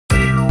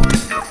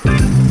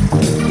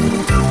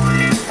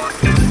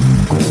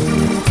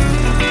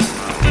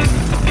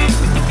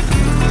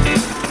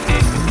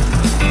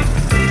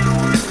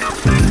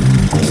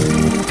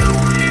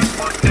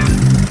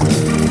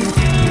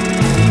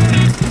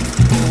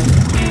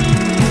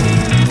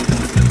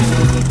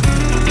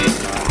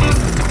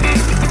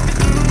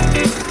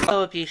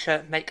TV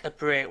show Make a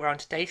Brew, where on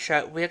today's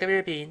show we're going to be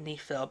reviewing the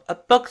film A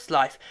Bug's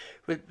Life,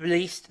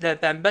 released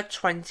November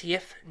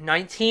 20th,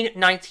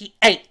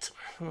 1998.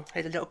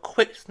 Here's a little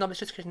quick synopsis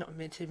just because you're not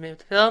familiar with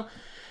the film.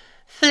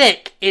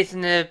 Flick is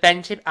an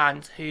inventive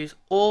ant who's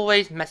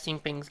always messing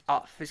things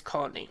up for his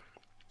colony.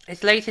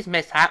 His latest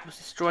mishap was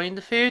destroying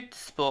the food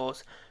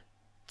stores.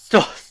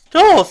 Food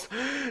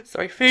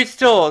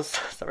stores.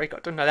 Sorry,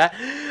 got to know that.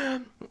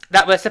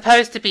 That were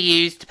supposed to be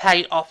used to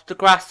pay off the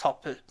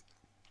grasshoppers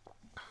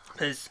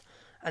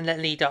and their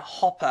leader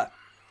Hopper.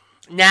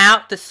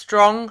 Now, the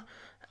strong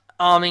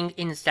arming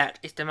insect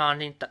is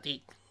demanding that the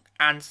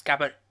ants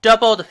gather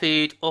double the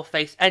food or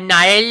face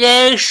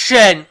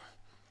annihilation.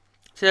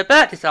 To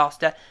avert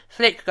disaster,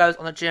 Flick goes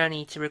on a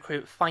journey to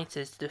recruit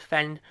fighters to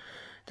defend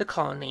the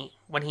colony.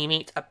 When he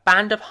meets a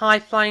band of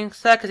high-flying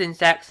circus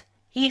insects,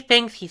 he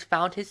thinks he's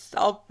found his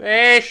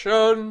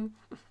salvation.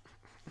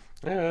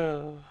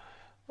 Okay,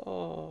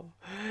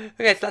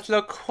 so that's a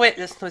little quick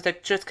listeners,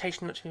 just in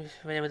case you're not too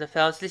familiar with the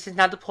film. So this is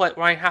now the point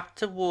where I have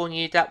to warn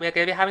you that we're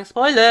going to be having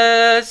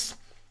spoilers.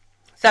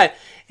 So,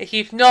 if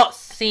you've not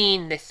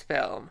seen this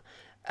film,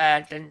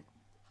 then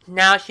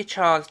now's your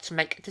chance to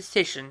make a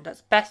decision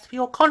that's best for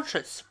your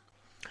conscience.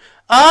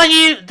 Are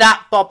you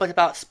that bothered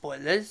about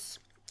spoilers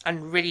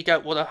and really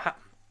don't want to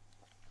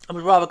and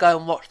would rather go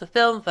and watch the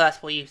film first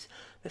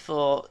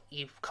before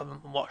you come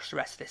and watch the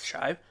rest of this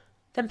show?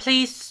 Then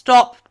please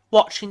stop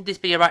watching this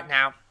video right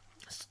now.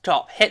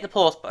 Stop. Hit the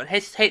pause button.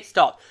 Hit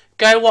stop.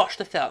 Go watch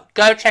the film.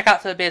 Go check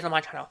out some videos on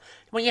my channel.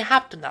 When you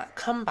have done that,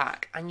 come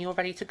back and you're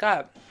ready to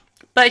go.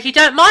 But if you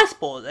don't mind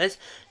spoilers,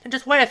 then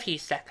just wait a few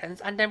seconds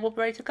and then we'll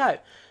be ready to go.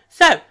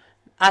 So,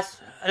 as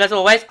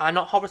always, I'm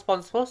not hold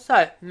responsible,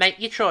 so make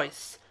your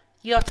choice.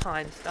 Your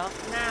time starts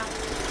now.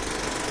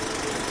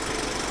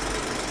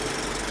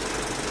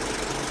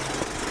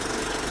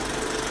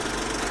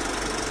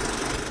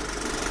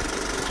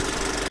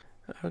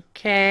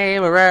 Okay,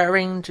 we're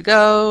raring to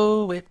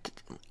go with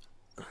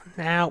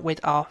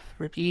our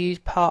reviews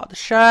part of the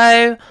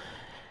show.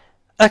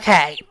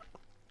 Okay,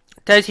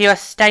 those of you who are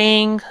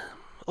staying,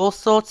 all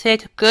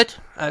sorted, good?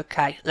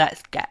 Okay,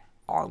 let's get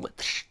on with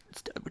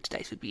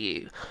today's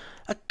review.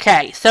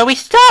 Okay, so we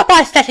start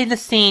by setting the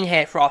scene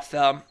here for our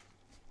film,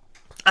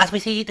 as we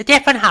see the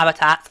different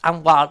habitats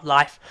and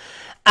wildlife,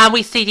 and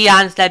we see the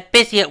ants, they're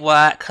busy at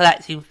work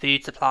collecting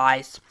food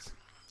supplies.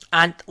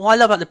 And what I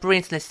love about the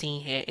brilliance of the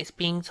scene here is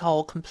being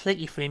told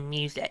completely through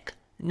music.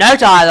 No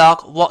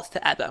dialogue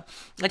whatsoever.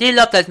 I do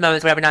love those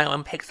moments where every now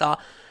and then Pixar,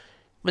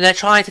 when they're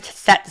trying to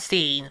set the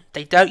scene,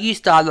 they don't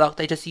use dialogue,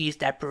 they just use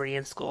their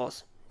brilliant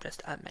scores.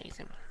 Just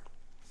amazing.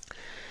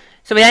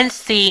 So we then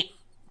see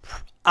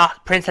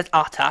Princess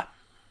Atta.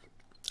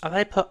 I've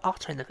already put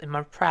Atta in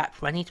my prep,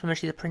 I need to remember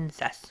she's a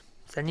princess.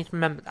 So I need to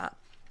remember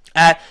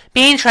that.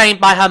 Being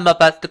trained by her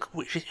mother,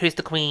 who is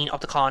the queen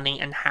of the colony,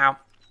 and how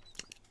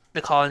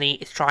the colony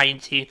is trying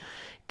to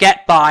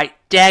get by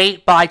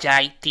day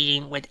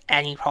dealing with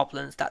any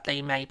problems that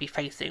they may be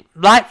facing.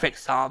 Like, for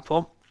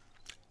example,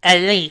 a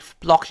leaf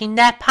blocking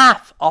their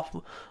path off,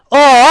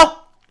 or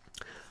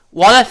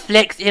one of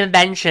Flick's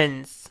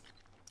inventions.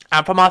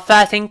 And from our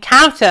first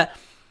encounter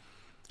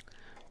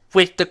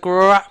with the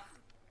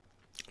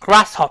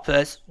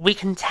grasshoppers, we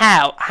can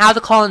tell how the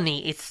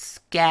colony is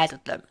scared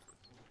of them,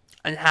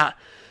 and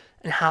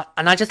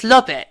I just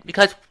love it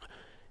because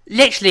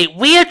literally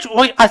we as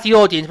the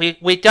audience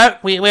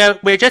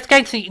we're just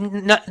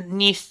getting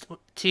used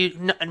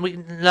to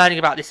learning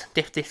about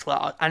this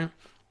world, and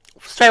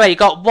straight away you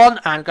got one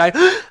ant going,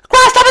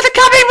 grasshoppers are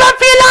coming, run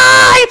for your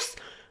lives!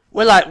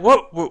 We're like,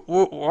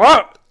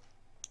 what?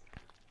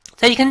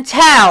 So you can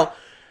tell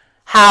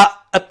how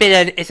a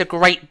villain is a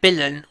great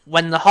villain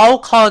when the whole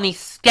colony's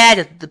scared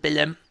of the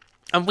villain,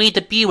 and we,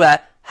 the viewer,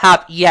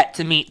 have yet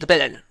to meet the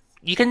villain.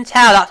 You can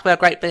tell that's where a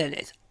great villain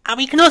is. And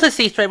we can also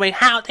see straight away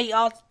how they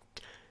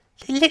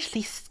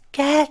literally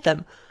scare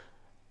them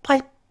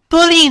by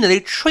bullying them.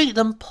 They treat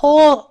them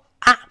poorly.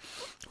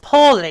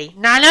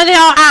 Now, I know they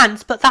are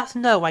ants, but that's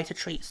no way to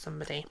treat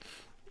somebody.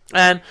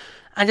 And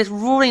just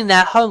ruling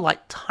their home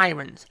like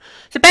tyrants.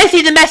 So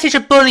basically, the message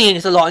of bullying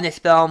is a lot in this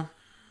film.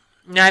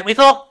 We've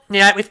all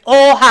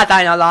had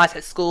that in our lives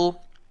at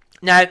school.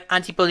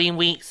 Anti-bullying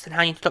weeks and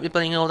how you stop your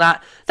bullying and all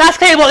that. That's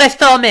clearly what this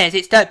film is.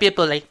 It's don't be a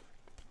bully.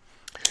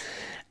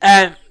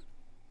 And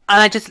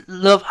I just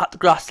love how the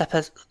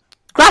grasshoppers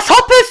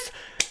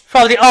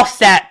from the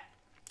offset.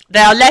 They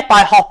are led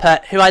by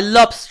Hopper, who I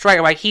love straight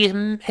away.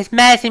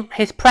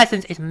 His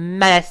presence is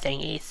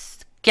menacing. He's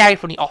scary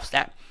from the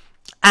offset.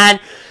 And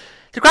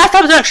the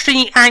grasshoppers are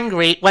extremely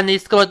angry when they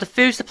discover the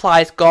food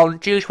supply is gone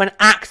due to an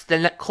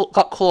accident that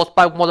got caused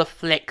by one of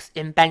Flick's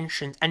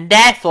inventions. And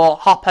therefore,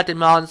 Hopper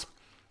demands,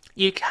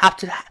 you have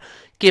to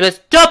give us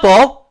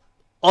double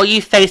or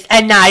you face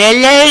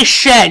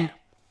annihilation.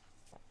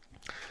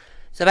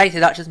 So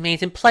basically that just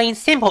means, in plain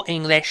simple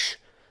English,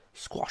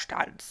 squash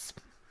dance.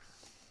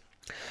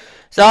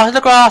 So after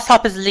the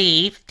grasshoppers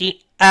leave, the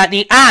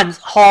ants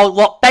hold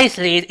what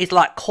basically is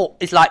like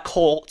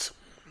court.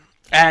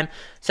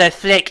 So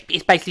Flick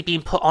is basically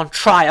being put on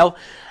trial,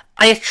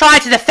 And he's trying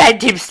to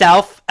defend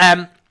himself,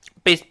 but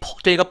he's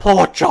doing a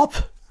poor job.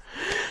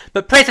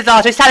 But Princess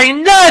Arthur is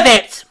having none of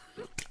it!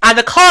 And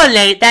the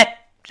colony, they're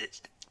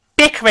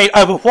bickering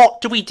over what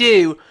do we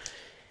do.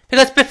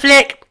 Because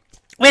Flick,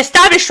 we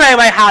established straight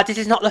away how this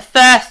is not the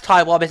first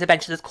time one of his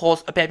adventures has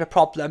caused a bit of a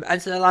problem.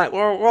 And so they're like,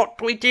 well, what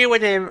do we do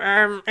with him?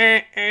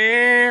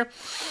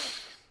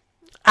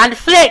 And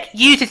Flick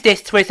uses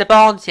this to his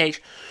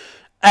advantage.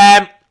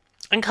 And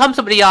comes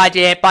up with the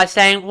idea by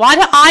saying, why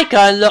don't I go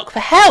and look for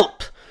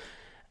help?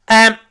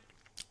 Now,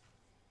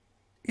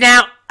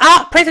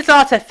 Princess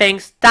Arthur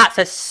thinks that's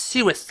a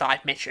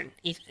suicide mission.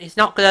 He's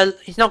not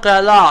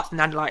gonna last,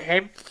 none like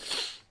him.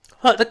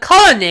 But the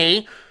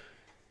colony,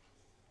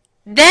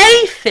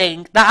 they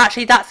think that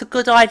actually that's a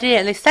good idea,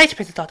 and they say to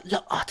Princess Arthur,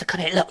 look, Arthur,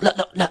 come here,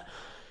 look.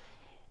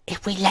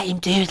 If we let him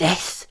do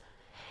this,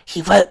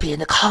 he won't be in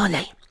the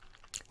colony.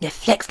 If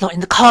Flick's not in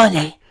the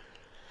colony,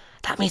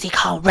 that means he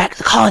can't wreck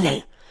the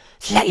colony.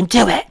 So let him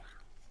do it.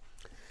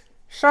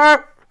 So,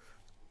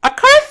 I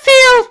kind of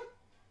feel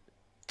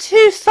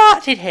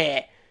two-sided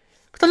here.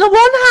 Because on the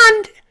one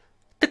hand,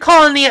 the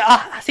colony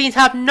seems to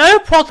have no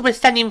problem with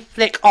sending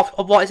Flick off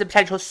on what is a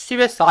potential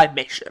suicide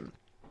mission.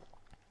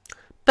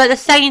 But at the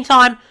same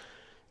time,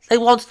 they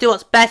want to do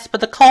what's best for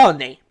the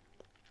colony.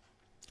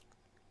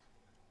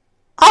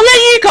 I'll let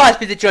you guys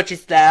be the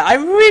judges there. I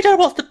really don't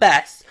know what's the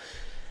best.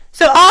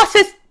 So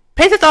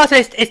Princess Arthur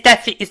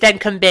is then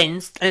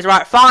convinced and is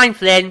right, fine,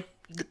 Flynn.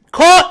 The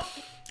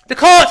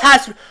court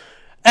has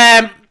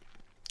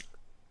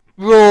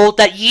ruled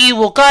that you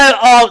will go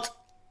out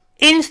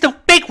into the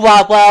big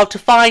wide world to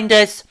find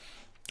us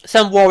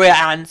some warrior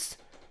ants.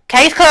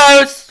 Case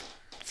closed.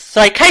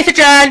 Sorry, case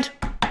adjourned.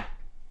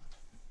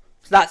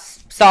 So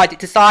that's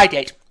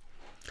decided.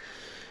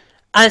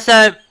 And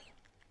so,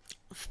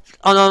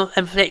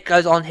 and Flick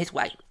goes on his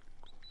way.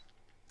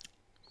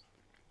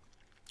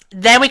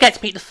 Then we get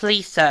to meet the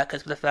Flea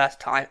Circus for the first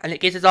time, and it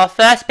gives us our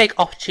first big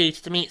opportunity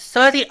to meet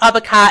some of the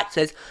other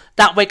characters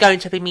that we're going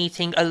to be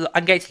meeting and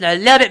getting to know a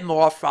little bit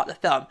more of throughout the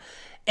film,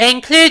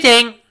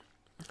 including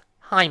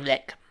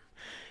Heimlich,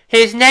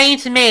 whose name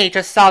to me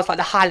just sounds like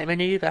the Highlight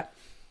Maneuver.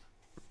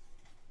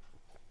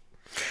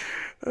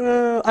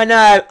 I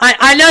know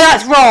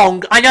that's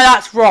wrong.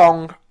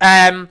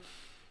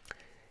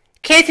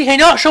 Kids, if you're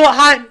not sure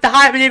what the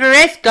Highlight Maneuver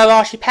is, go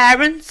ask your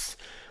parents.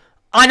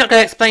 I'm not going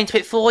to explain to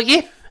it for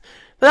you.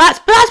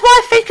 But that's what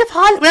I think of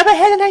Highlight. Whenever I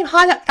hear the name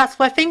Highlight, that's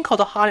what I think of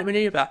the Highlight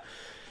Maneuver.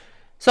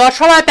 So I'll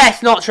try my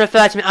best not to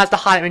refer to it as the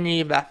Highlight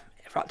Maneuver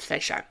throughout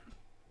today's show.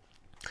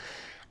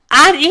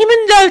 And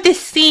even though this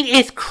scene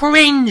is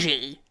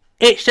cringy,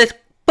 it's just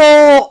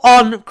full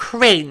on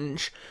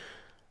cringe.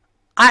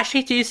 I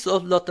actually do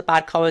sort of love the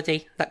bad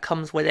comedy that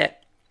comes with it,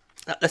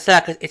 that the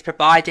circus is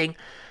providing.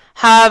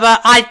 However,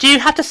 I do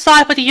have to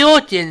side with the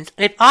audience.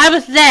 And if I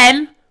was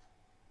them,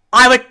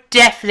 I would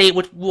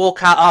definitely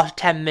walk out after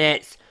 10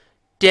 minutes.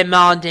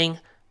 Demanding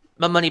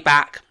my money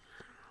back.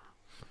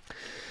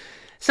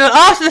 So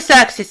after the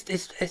circus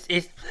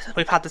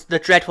we've had the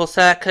dreadful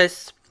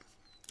circus.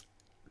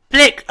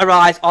 Flick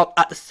arrives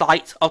at the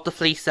site of the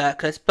Flea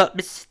Circus, but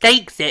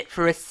mistakes it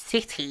for a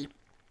city,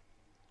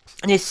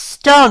 and is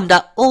stunned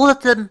at all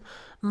of the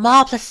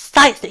marvellous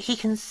sights that he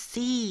can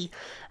see,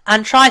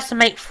 and tries to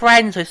make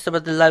friends with some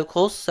of the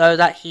locals so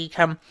that he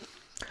can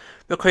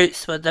recruit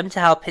some of them to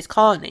help his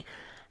colony.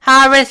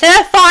 However, instead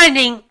of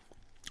finding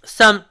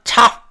some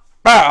tough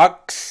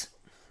bugs,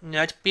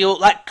 to be all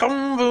like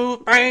kung fu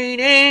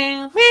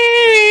fighting,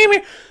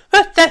 you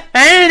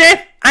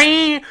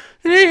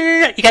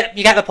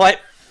get the point.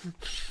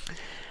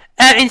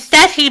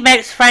 Instead, he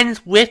makes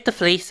friends with the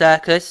Flea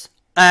Circus.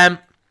 After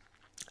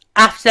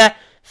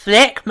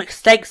Flick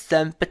mistakes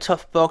them for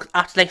tough bugs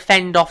after they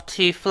fend off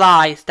 2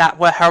 flies that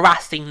were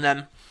harassing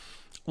them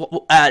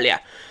earlier.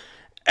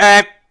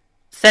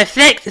 So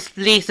Flick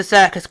leads the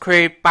circus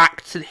crew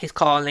back to his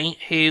colony,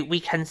 who we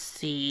can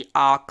see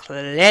are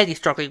clearly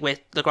struggling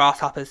with the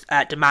grasshoppers'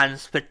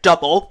 demands for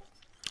double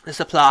the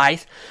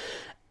supplies,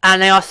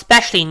 and they are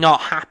especially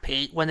not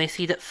happy when they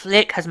see that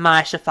Flick has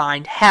managed to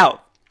find help,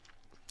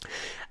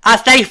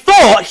 as they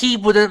thought he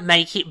wouldn't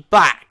make it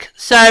back.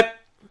 So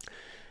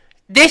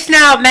this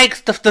now makes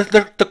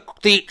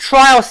the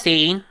trial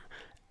scene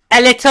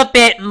a little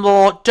bit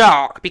more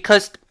dark,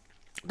 because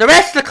the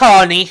rest of the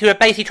colony, who are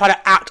basically trying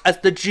to act as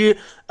the jury,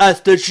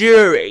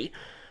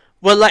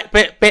 were like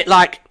bit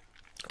like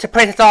to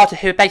Princess Arthur,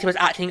 who basically was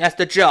acting as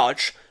the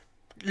judge.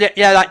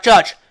 Like,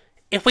 judge,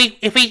 if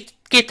we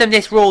give them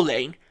this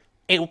ruling,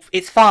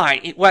 it's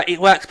fine. It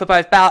works for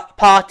both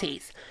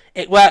parties.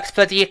 It works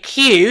for the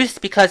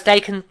accused because they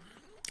can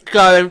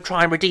go and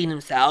try and redeem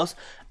themselves,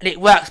 and it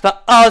works for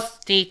us,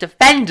 the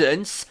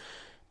defendants,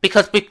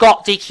 because we've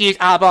got the accused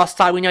out of our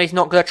sight. We know he's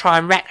not going to try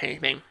and wreck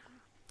anything.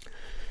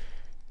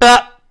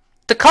 But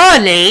the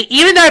colony,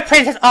 even though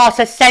Princess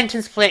Arthur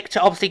sentenced Flick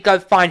to obviously go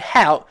find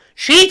help,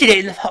 she did it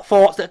in the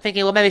thoughts that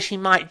thinking, well, maybe she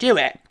might do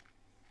it.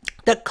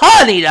 The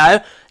colony, though,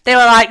 they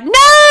were like, no,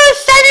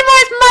 send him on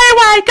his merry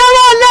way, go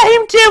on, let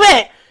him do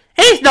it.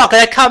 He's not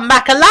going to come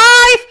back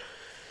alive.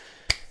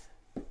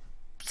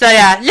 So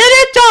yeah, a little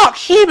bit of dark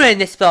humour in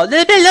this film.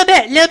 Little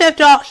bit of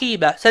dark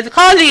humour. So the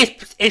colony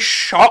is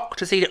shocked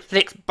to see that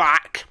Flick's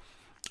back.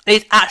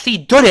 He's actually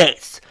done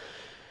it.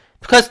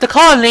 Because the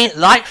colony,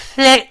 like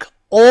Flick,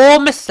 all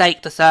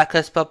mistake the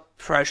circus for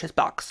ferocious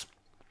bugs.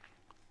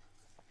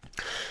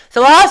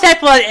 So whilst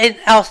everyone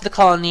else in the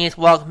colony is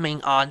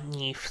welcoming our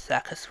new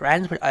circus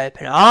friends with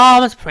open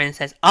arms,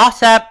 Princess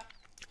Otter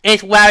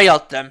is wary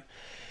of them.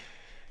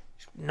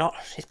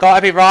 She's got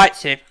every right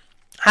to.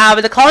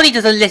 However, the colony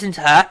doesn't listen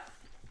to her,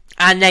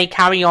 and they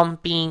carry on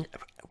being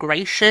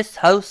gracious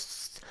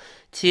hosts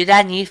to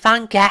their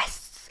newfound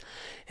guests,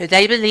 who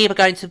they believe are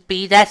going to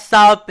be their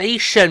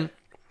salvation.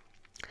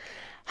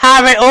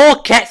 However, it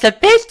all gets a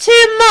bit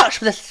too much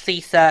for the flea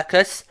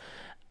circus,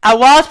 and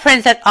whilst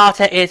Princess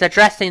Otter is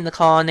addressing the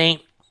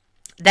colony,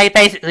 they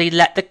basically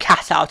let the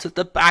cat out of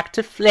the bag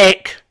to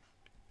Flick,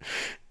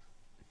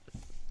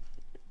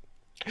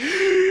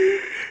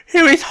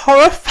 who is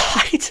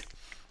horrified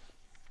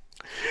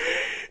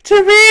to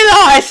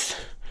realise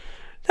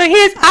that he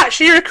has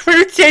actually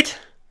recruited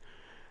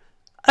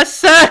a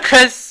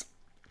circus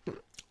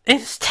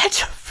instead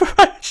of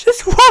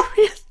ferocious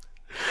warriors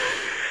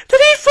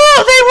that he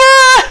thought they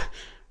were.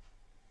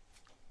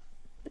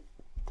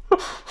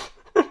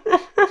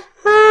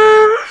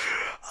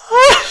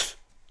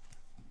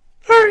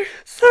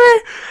 Sorry,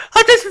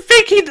 I'm just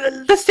thinking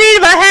the scene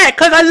in my head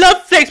because I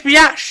love Flick's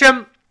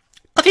reaction.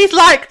 Because he's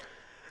like,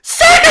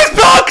 circus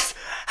bugs!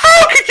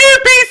 How could you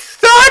be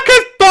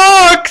circus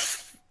bugs?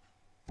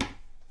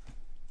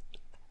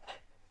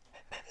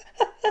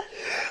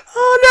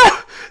 Oh no!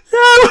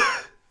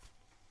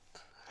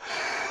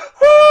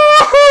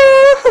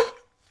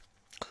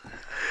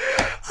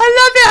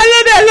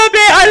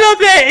 I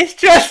love it! It's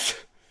just...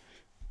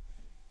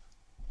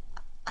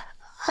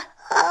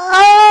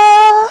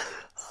 Oh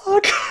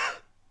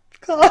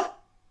God.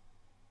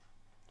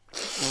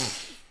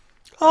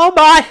 Oh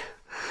my.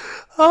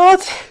 Oh.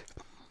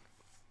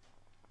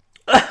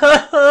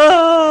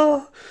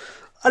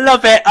 I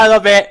love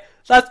it.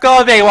 That's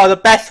gotta be one of the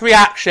best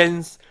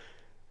reactions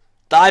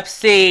that I've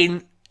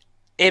seen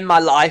in my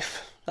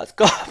life. That's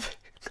gotta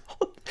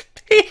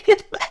be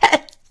the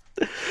best.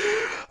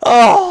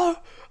 Oh,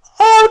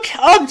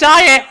 I'm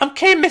dying. I'm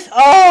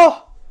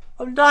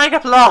dying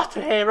of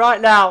laughter here right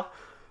now.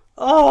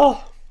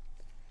 Oh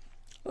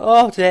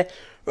dear.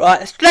 Right,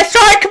 let's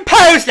try and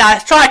compose now.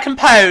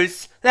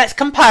 Let's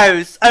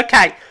compose.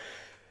 Okay.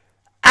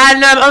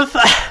 And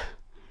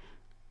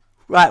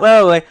right,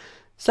 where are we?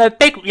 So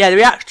the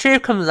reaction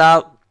comes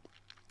out.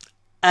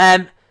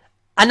 And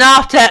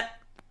after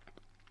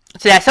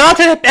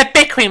a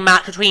bickering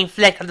match between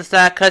Flick and the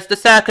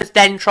circus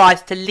then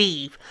tries to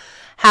leave.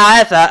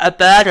 However, a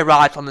bird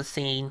arrives on the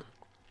scene,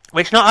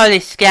 which not only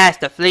scares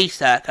the flea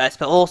circus,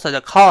 but also the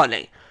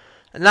colony.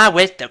 And they're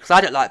with them, because I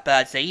don't like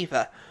birds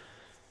either.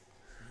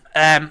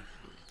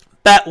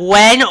 But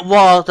when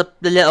one of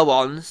the little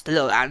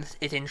ants,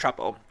 is in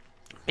trouble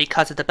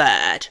because of the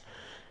bird,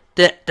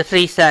 the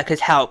flea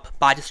circus help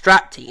by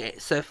distracting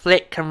it, so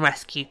Flick can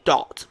rescue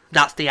Dot.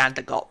 That's the ant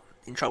that got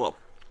in trouble.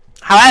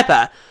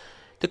 However,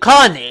 the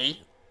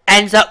colony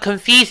ends up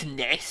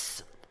confusing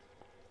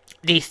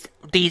these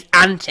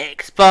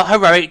antics for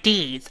heroic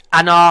deeds,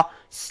 and are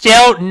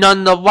still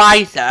none the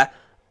wiser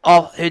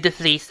of who the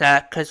flea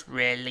circus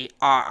really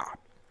are.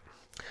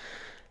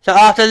 So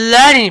after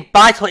learning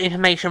vital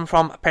information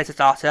from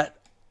Princess Otter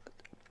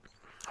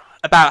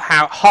about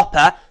how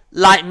Hopper,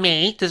 like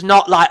me, does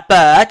not like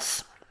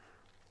birds.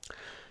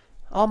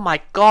 Oh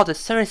my god, there's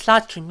so many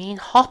slides between me and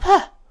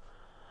Hopper.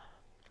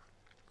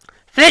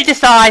 Flick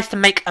decides to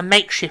make a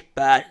makeshift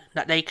bird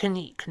that they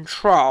can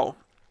control,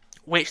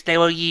 which they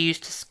will use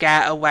to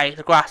scare away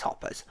the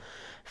grasshoppers.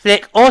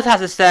 Flick also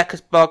has the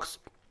circus bugs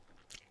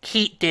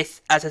keep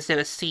this as a sort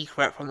of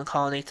secret from the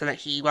colony so that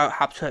he won't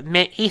have to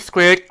admit he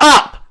screwed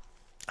up.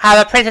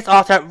 However, Princess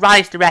Otter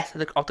rallies the rest of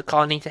the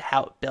colony to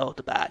help build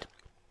the bird.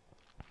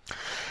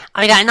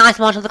 And we get a nice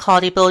montage of the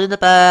colony building the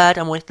bird,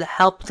 and with the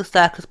help of the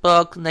circus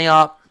bugs, and they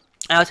are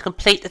able to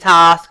complete the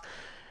task.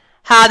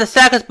 How the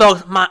circus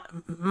bugs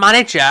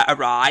manager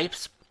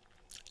arrives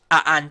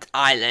at Ant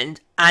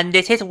Island, and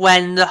this is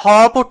when the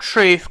horrible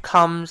truth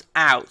comes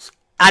out.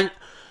 And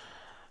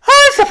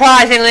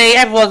unsurprisingly,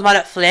 everyone's mad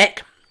at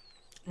Flick.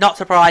 Not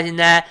surprising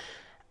there.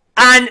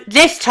 And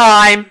this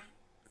time,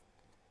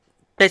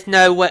 there's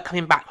no work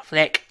coming back for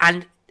Flick,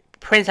 and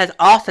Princess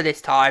Otter this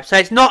time. So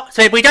it's not.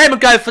 So we don't even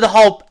go for the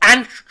whole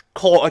ant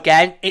court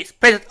again. It's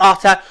Princess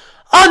Otter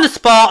on the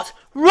spot,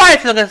 right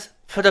for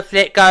the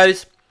Flick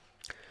goes.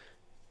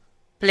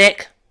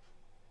 Flick,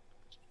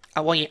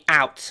 I want you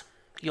out.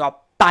 You are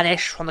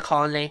banished from the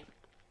colony.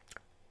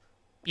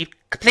 You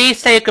please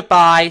say your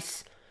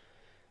goodbyes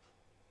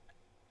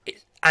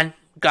and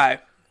go.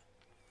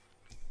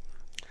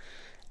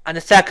 And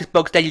the circus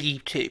bugs, they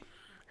leave too.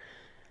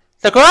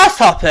 The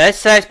grasshoppers,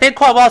 so it's been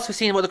quite a while since we've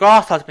seen what the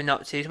grasshoppers have been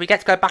up to, so we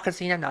get to go back and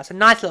see them now. It's a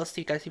nice little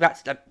see back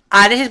to them.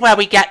 And this is where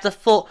we get the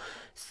full,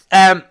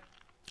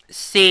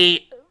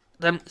 see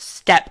them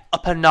step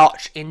up a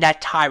notch in their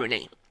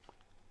tyranny.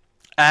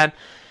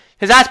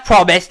 Because as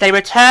promised, they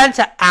return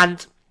to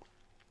Ant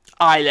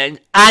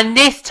Island, and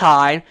this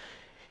time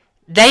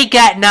they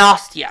get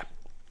nastier.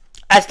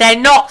 As they're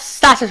not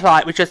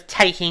satisfied with just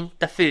taking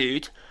the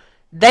food,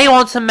 they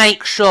want to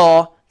make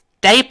sure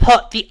they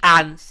put the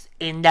ants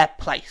in their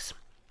place.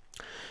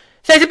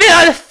 So it's a bit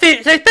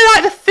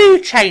like the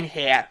food chain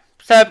here.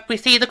 So we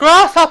see the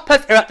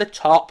grasshoppers are at the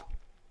top,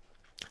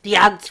 the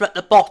ants are at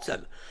the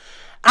bottom.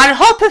 And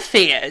Hopper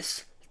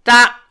fears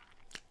that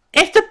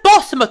if the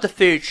bottom of the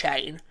food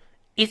chain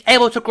is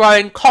able to grow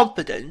in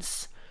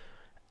confidence,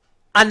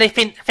 and they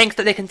thinks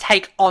that they can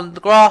take on the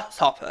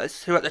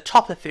grasshoppers who are at the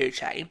top of the food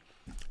chain,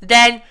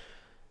 then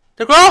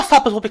the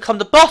grasshoppers will become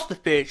the boss of the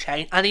food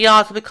chain, and the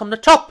ants will become the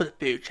top of the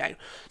food chain.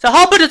 So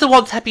Hopper doesn't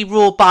want to be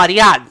ruled by the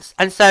ants,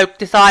 and so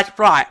decides,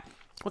 right,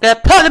 we're going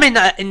to put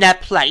them in their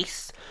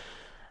place.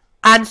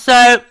 And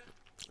so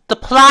the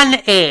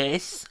plan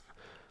is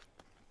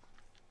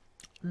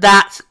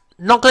that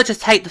not going to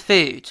just take the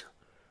food.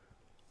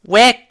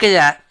 We're going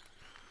to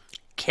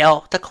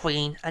kill the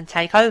queen and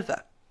take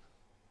over.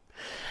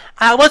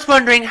 I was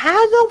wondering how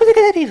long was it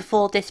going to be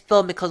before this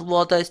film becomes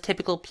one of those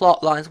typical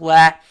plot lines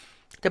where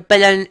the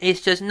villain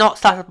is just not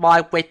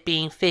satisfied with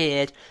being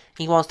feared.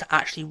 He wants to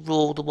actually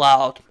rule the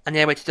world, and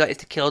the only way to do it is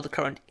to kill the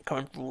current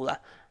ruler.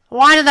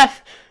 Why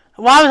was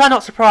I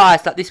not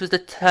surprised that this was the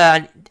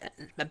turn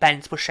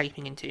events were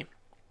shaping into?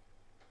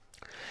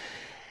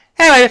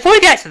 Anyway, before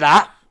we get to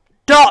that,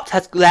 Dot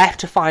has left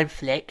to find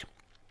Flick,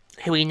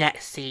 who we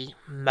next see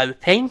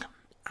moping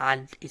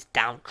and is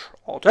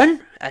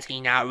downtrodden, as he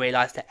now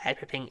realises that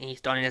everything he's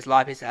done in his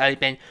life has only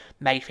been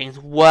made things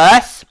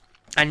worse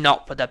and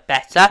not for the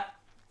better.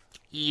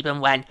 Even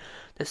when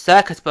the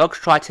circus bugs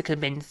tried to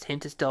convince him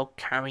to still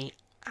carry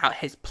out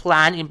his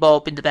plan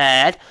involving the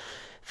bird,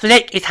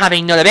 Flick is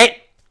having none of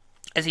it,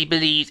 as he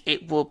believes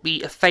it will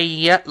be a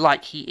failure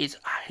like he is.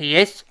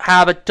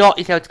 However, Dot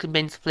is able to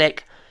convince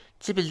Flick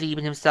to believe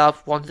in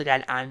himself once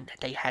again, and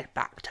they head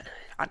back to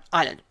an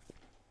island.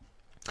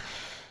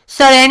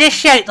 So they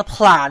initiate the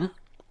plan,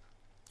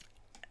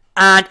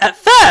 and at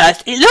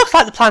first it looks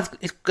like the plan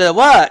is going to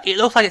work. It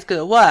looks like it's going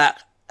to work.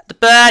 The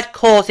bird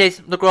causes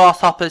the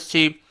grasshoppers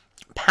to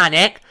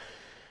panic.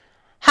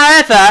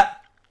 However,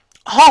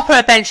 Hopper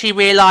eventually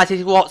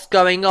realises what's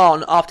going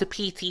on after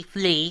P.T.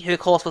 Flea, who of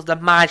course was the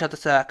manager of the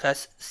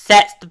circus,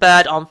 sets the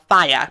bird on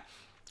fire,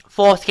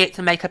 forcing it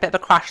to make a bit of a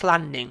crash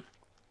landing.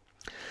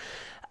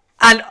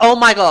 And oh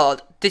my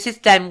god, this is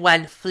then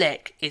when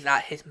Flick is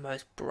at his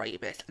most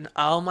bravest. And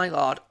oh my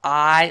god,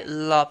 I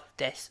love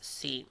this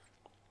scene.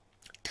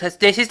 Because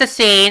this is the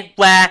scene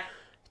where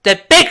the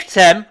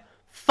victim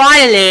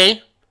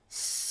finally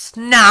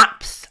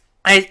snaps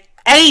and is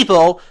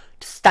able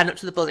to stand up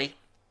to the bully.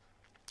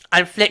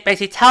 And Flick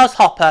basically tells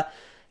Hopper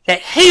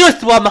that he was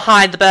the one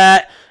behind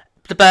the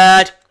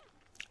bird,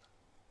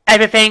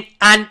 everything,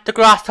 and the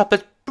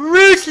grasshoppers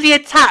brutally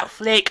attack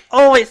Flick.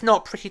 Oh, it's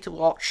not pretty to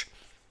watch.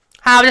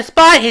 However,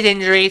 despite his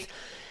injuries,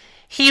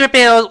 he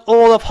reveals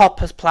all of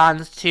Hopper's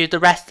plans to the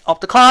rest of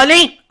the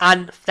colony,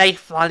 and they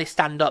finally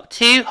stand up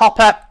to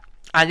Hopper,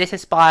 and this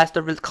inspires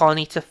the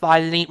colony to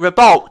finally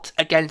revolt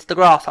against the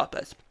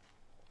grasshoppers.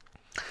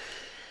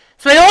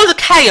 So in all the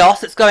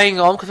chaos that's going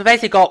on, because we've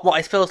basically got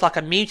what feels like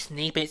a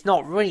mutiny, but it's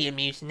not really a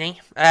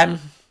mutiny.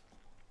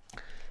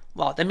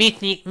 Well, the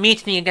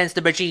mutiny against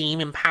the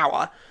regime in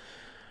power.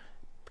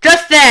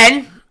 Just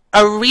then,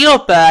 a real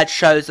bird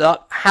shows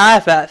up.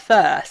 However, at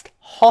first,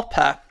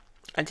 Hopper,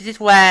 and this is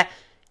where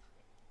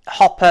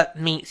Hopper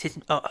meets his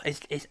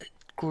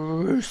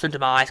gruesome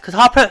demise, because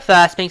Hopper at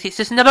first thinks it's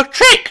just another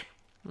trick.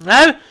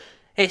 No,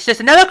 it's just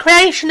another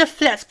creation of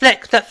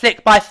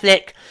Flick by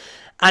Flick,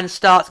 and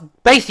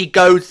basically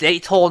goads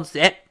it, taunts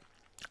it,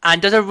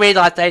 and doesn't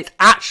realise that it's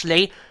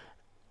actually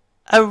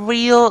a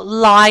real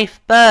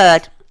live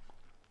bird.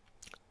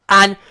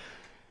 And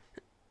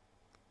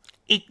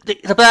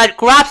the bird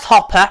grabs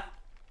Hopper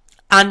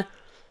and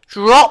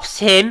drops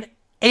him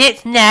in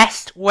its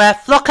nest where a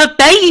flock of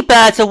baby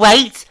birds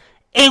await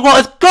in what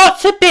has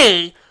got to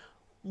be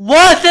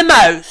one of the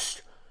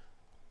most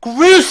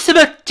gruesome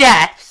of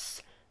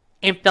deaths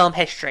in film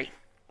history.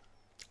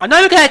 I'm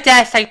not even going to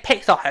dare say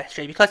Pixar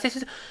history because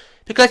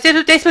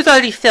this was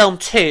only film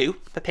 2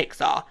 for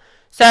Pixar.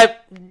 So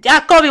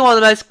that's got to be one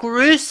of the most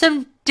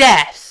gruesome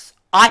deaths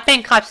I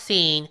think I've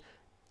seen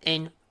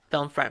in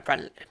film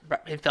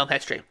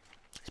history.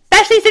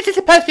 Especially since it's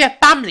supposed to be a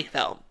family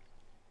film.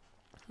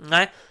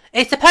 No?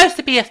 It's supposed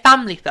to be a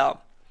family film.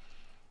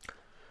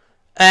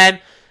 And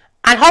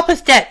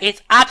Hopper's death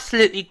is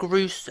absolutely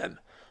gruesome.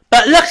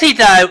 But luckily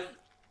though,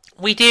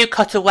 we do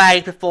cut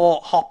away before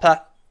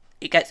Hopper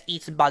gets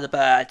eaten by the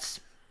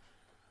birds.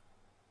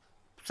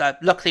 So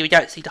luckily we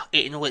don't see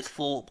it in all its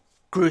full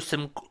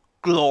gruesome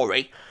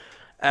glory.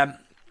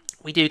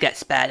 We do get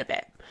spared a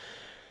bit.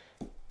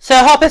 So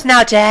Hopper's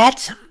now dead.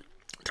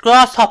 The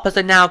grasshoppers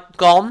are now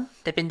gone.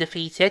 They've been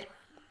defeated.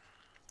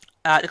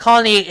 The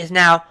colony is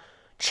now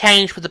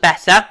changed for the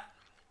better,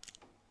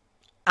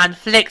 and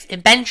Flick's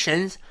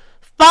inventions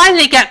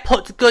finally get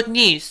put to good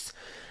use,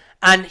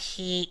 and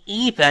he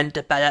even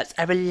develops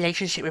a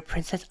relationship with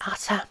Princess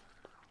Atta.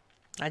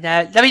 I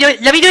know. Let me do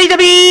it! Let me do it! Let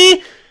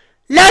me!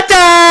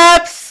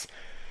 Laptops!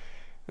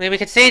 I mean, we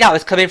could see that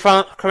was coming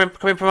from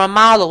a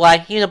mile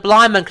away. Even a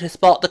blind man can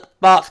spot the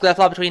sparks that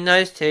fly between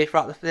those two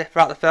throughout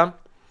the film.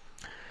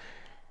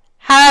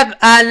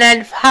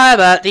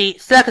 However, the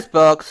circus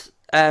bugs,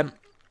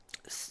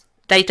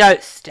 they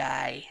don't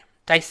stay.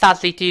 They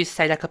sadly do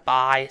say their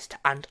goodbyes to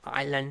Ant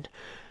Island.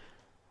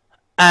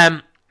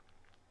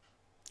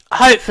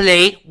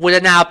 Hopefully, with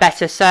a now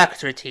better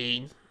circus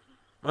routine,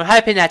 I'm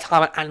hoping their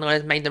time at Ant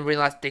Island made them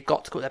realise they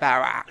got to go with a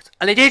better act.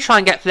 And they do try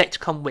and get Flick to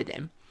come with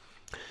him.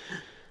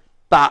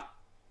 But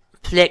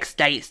Flick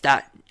states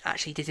that,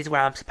 actually, this is where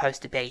I'm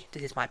supposed to be.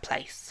 This is my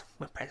place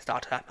with Prince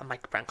Starter and my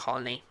grand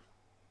colony.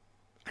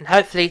 And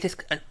hopefully this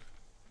could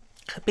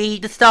be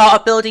the start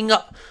of building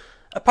up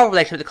a proper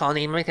relationship with the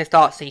colony, and we can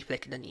start seeing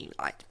Flick in a new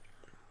light.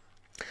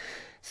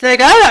 So there you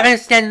go, that brings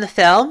us to the end of the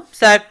film.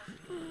 So,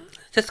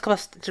 just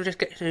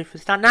get through the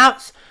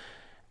standouts.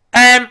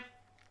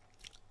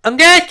 I'm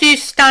going to do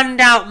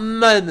standout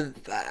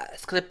moment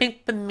first, because I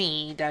think for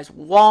me, there's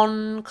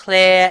one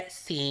clear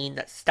scene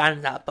that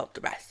stands out above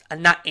the rest,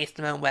 and that is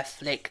the moment where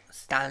Flick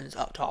stands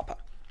up to Hopper.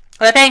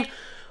 And I think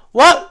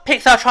what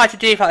Pixar tried to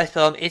do throughout this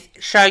film is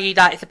show you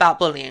that it's about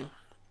bullying.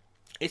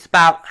 It's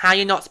about how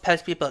you're not supposed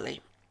to be a bully.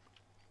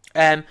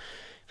 Because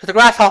the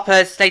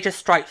grasshoppers, they just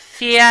strike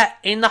fear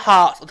in the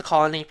hearts of the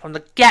colony from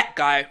the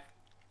get-go.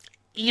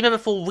 Even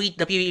before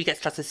the viewer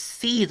gets a chance to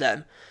see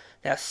them,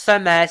 they are so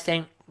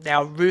menacing. They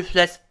are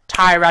ruthless,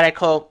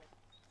 tyrannical,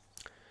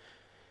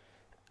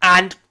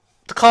 and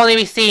the colony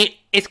we see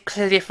is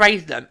clearly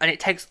afraid of them. And it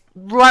takes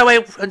right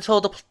away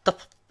until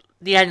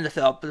the end of the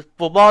film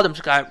for one of them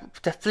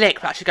to Flick,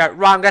 to actually go,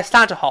 right, I'm going to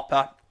stand to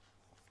Hopper.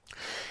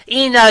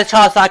 Even though the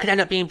child's life could end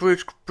up being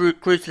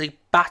brutally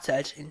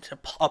battered into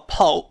a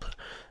pulp,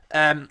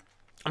 I'm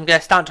going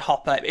to stand to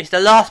Hopper. It's the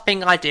last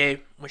thing I do,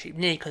 which it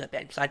nearly could have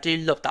been. So I do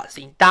love that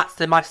scene.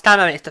 My stand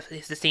moment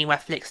is the scene where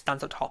Flick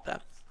stands up to Hopper.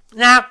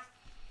 Now,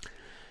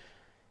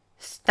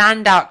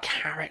 standout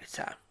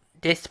character.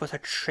 This was a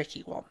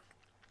tricky one.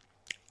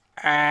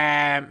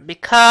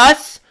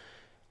 Because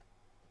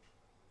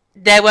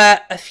there were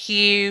a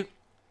few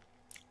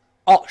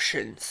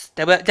options.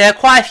 There were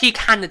quite a few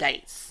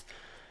candidates.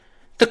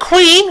 The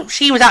Queen,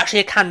 she was actually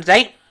a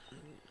candidate.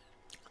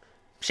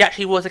 She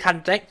actually was a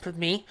candidate for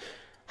me.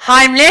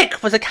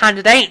 Heimlich was a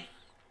candidate.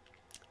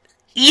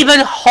 Even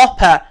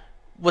Hopper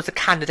was a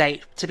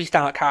candidate to be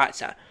standout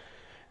character.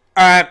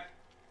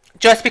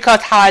 Just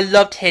because how I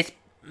loved his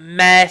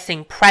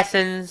menacing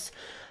presence,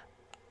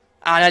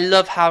 and I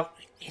love how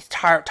his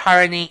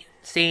tyranny.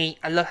 See,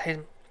 I love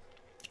him.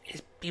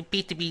 His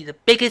to be the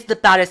biggest, the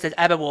baddest there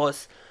ever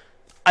was.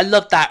 I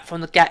love that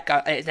from the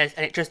get-go, and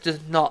it just does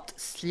not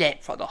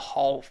slip for the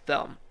whole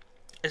film.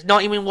 There's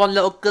not even one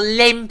little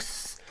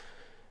glimpse,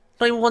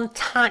 not even one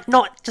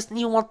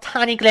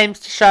tiny glimpse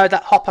to show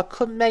that Hopper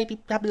could maybe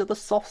have a little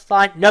soft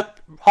side. Nope,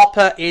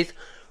 Hopper is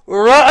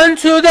rotten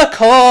to the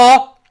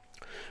core.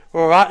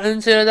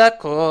 Rotten to the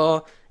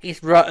core.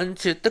 He's rotten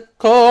to the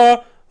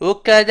core. Who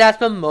could ask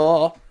for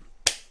more?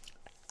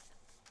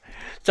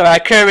 So I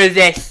couldn't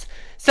resist.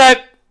 So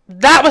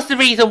that was the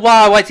reason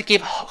why I wanted to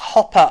give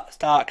Hopper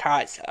star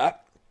character,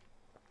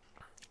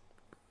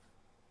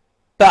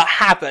 but I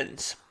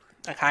haven't.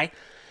 Okay,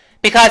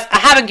 because I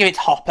haven't given it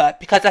to Hopper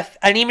because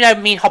and even though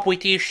me and Hopper we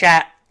do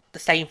share the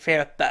same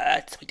fear of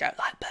birds, we don't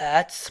like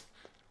birds.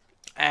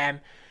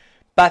 But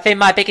I think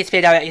my biggest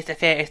fear though is the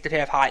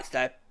fear of heights.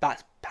 Though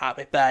that's part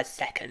with birds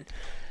second.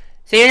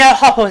 So you know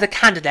Hopper was a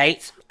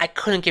candidate. I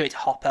couldn't give it to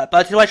Hopper,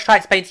 but I wanted to try to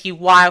explain to you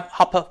why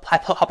I put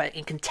Hopper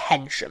in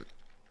contention.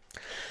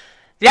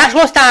 The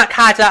actual standout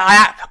character I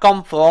have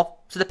gone for,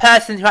 so the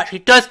person who actually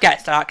does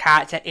get standout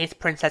character is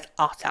Princess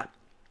Otter.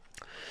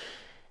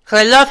 Because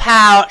I love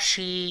how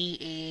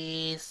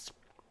she is,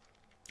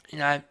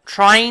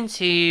 trying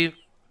to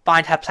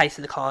find her place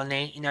in the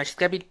colony. She's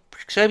gonna be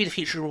the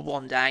future rule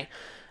one day.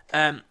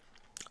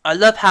 I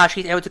love how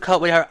she's able to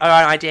cope with her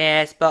own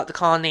ideas, but the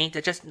colony,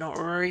 they're just not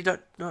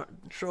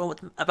sure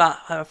about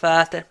her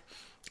first.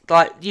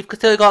 Like, you've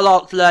still got a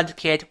lot to learn as a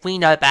kid. We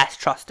know best,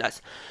 trust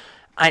us.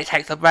 And it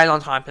takes a very long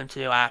time for them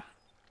to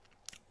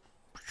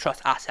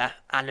trust Atta,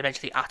 and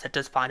eventually Atta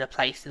does find a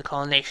place in the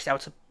colony. She's able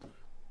to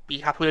be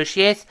happy with who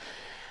she is.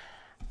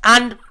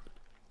 And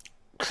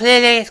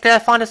clearly it's going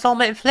to find a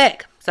soulmate in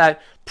Flick. So,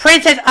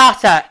 Princess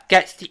Atta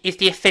is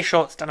the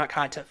official standout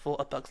character for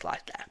A Bug's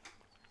Life there.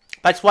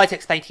 But I just wanted to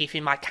explain to you a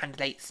few of my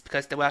candidates,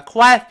 because there were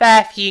quite a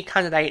fair few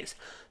candidates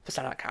for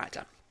standout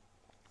character.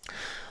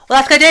 Well,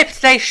 that's going to do it for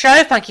today's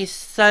show. Thank you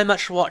so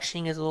much for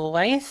watching as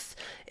always.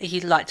 If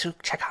you'd like to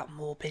check out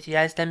more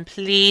videos, then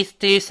please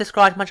do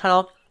subscribe to my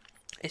channel.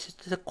 It's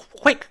just a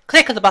quick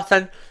click of the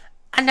button,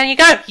 and there you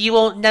go. You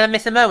will never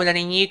miss a moment when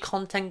any new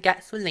content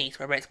gets released,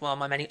 whether it's one of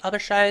my many other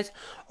shows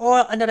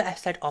or another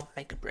episode of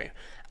Make a Brew.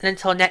 And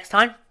until next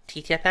time,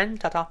 TTFN,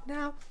 ta-ta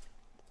now.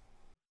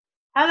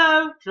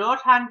 Hello,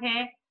 George Hand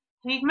here.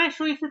 Please make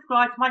sure you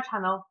subscribe to my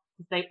channel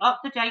to stay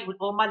up to date with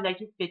all my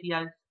latest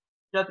videos.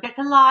 Don't forget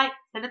to like,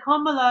 send a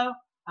comment below,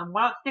 and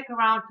why not stick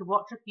around to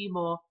watch a few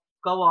more.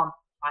 Go on.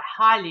 I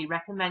highly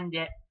recommend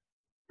it.